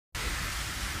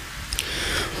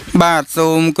បាទសូ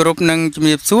មគោរពនឹងជំ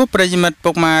រាបសួរប្រិយមិត្ត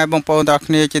ពុកម៉ែបងប្អូនទាំង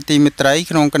គ្នាជាទីមេត្រី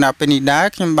ក្នុងគណៈពេលនេះដែរ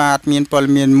ខ្ញុំបាទមានព័ត៌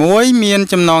មានមួយមាន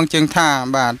ចំណងជើងថា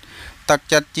បាទទឹក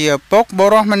ចិត្តជាពុកប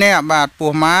រោះម្នាក់បាទ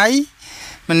ពោះម៉ាយ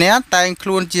ម្នាក់តែងខ្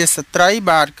លួនជាស្ត្រី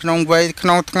បាទក្នុងវ័យក្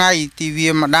នុងថ្ងៃទិវា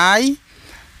ម្ដាយ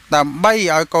ដើម្បី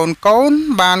ឲ្យកូនកូន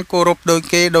បានគោរពដូច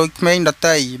គេដូចក្មេងដ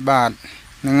តីបាទ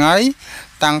ហ្នឹងហើយ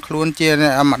តាំងខ្លួនជា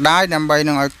ម្ដាយដើម្បី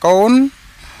នឹងឲ្យកូន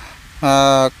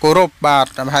គោរពបាទ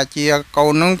ប្រហែលជាកូ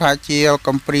ននឹងប្រហែលជា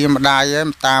កំព្រាម្ដាយ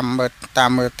តាម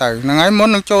មើលទៅហ្នឹងហើយមុន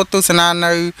នឹងចូលទស្សនា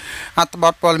នៅអត្ថប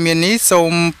ទព័ត៌មាននេះសូ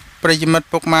មប្រិយមិត្ត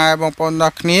ពុកម៉ែបងប្អូន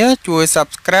ទាំងគ្នាជួយ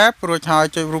Subscribe រួចហើយ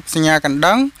ចុចរូបសញ្ញាកណ្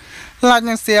ដឹង Like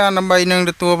និង Share ដើម្បីនឹង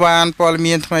ទទួលបានព័ត៌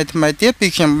មានថ្មីៗទៀតពី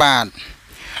ខ្ញុំបាទ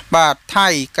ថៃ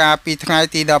កាលពីថ្ងៃ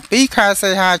ទី12ខែ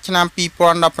សីហាឆ្នាំ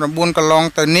2019កន្លង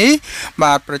ទៅនេះ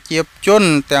បាទប្រជាជន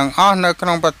ទាំងអស់នៅក្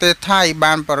នុងប្រទេសថៃ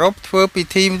បានប្រារព្ធធ្វើពិ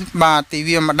ធីបាទទិ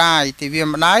វាម្ដាយ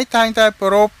តែងតែប្រា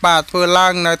រព្ធបាទធ្វើឡើ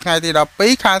ងនៅថ្ងៃទី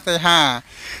12ខែសីហា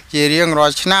ជារៀងរា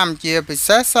ល់ឆ្នាំជាពិ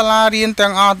សេសសាលារៀន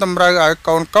ទាំងអស់តម្រូវឲ្យ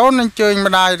កូនអញ្ជើញ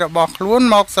ម្ដាយរបស់ខ្លួន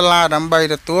មកសាលាដើម្បី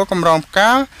ទទួលកម្រងផ្កា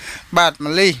បាទ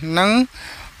ម្លិះនិង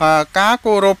ការ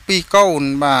គោរពពីកូន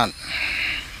បាទ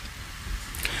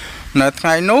នៅថ្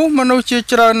ងៃនោះមនុស្សជា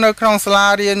ច្រើននៅក្នុងសាលា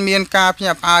រៀនមានការភ្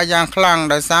ញាក់ផ្អើលយ៉ាងខ្លាំង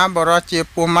ដោយសារបរិសុទ្ធជា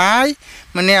ពោះម៉ាយ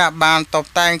ម្នាក់បានតប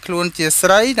តែងខ្លួនជាស្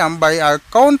រីដើម្បីឲ្យ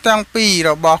កូនទាំងពីរ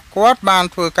របស់គាត់បាន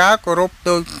ធ្វើការគោរព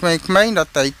ដូចក្មេងៗដ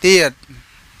ទៃទៀត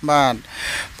បាទ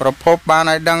ប្រភពបាន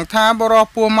ឲ្យដឹងថាបរិសុទ្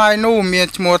ធពោះម៉ាយនោះមាន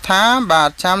ឈ្មោះថាបាទ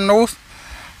ចាំនោះ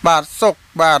បាទសុក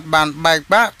បាទបានបែក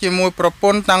បាក់ជាមួយប្រព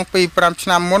ន្ធតាំងពី5ឆ្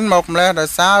នាំមុនមកម្លេះដោយ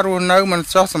សាររស់នៅមិន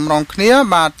ចោះសម្រងគ្នា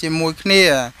បាទជាមួយគ្នា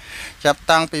ចាប់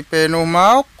តាំងពីពេលនោះម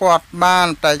កគាត់បាន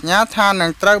បញ្ញាថានឹ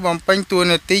ងត្រូវបំពេញតួ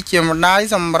នាទីជាម្ដាយ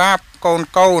សម្រាប់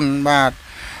កូនបាទ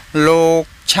លោក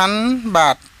ឆា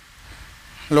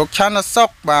ន់សុក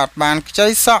បាទបានខ្ចី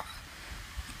សក់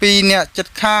ពីអ្នកចិត្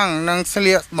តខាងនិងស្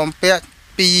លៀកបំពាក់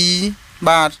ពី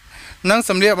បាទនិង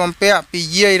សម្លៀកបំពាក់ពី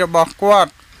យាយរបស់គា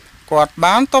ត់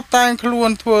បានតបតែងខ្លួន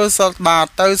ធ្វើសិលបាទ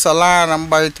ទៅសាលាដើម្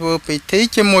បីធ្វើពិធី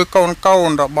ជាមួយកូ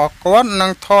នរបស់គាត់និ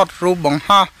ងថតរូបបង្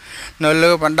ហោះនៅ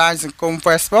លើបណ្ដាញសង្គម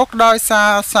Facebook ដោយសា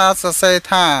រសរសេរ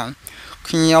ថា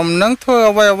ខ្ញុំនឹងធ្វើ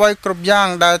អ្វីគ្រប់យ៉ាង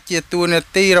ដែលជាតួនា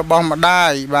ទីរបស់ម្ដា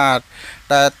យបាទ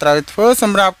ដែលត្រូវធ្វើស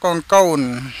ម្រាប់កូន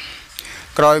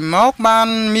ក្រោយមកបាន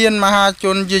មានមហាជ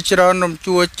នជាច្រើនរំ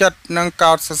ជួលចិត្តនិង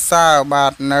កោតសរសើរបា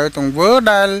ទនៅទង្វើ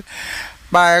ដែល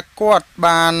បែរគាត់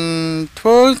បានធ្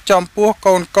វើចំពោះ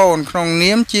កូនក្នុង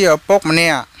នាមជាឪពុកម្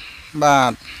នាក់បា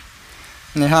ទ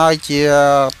នេះហើយជា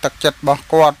ទឹកចិត្តរបស់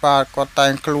គាត់បាទគាត់តែ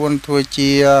ងខ្លួនធ្វើ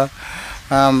ជា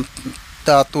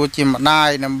តួជាម្ដាយ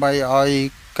ដើម្បីឲ្យ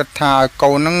គិតថាឲ្យ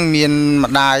កូននឹងមាន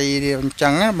ម្ដាយអញ្ចឹ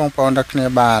ងណាបងប្អូនទាំងគ្នា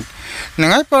បាទហ្នឹង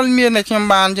ហើយព័ត៌មានដែលខ្ញុំ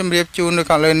បានជម្រាបជូននៅ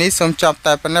ខាងលើនេះសូមចប់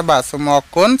តែប៉ុណ្ណេះបាទសូមអរ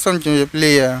គុណសូមជម្រាប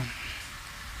លា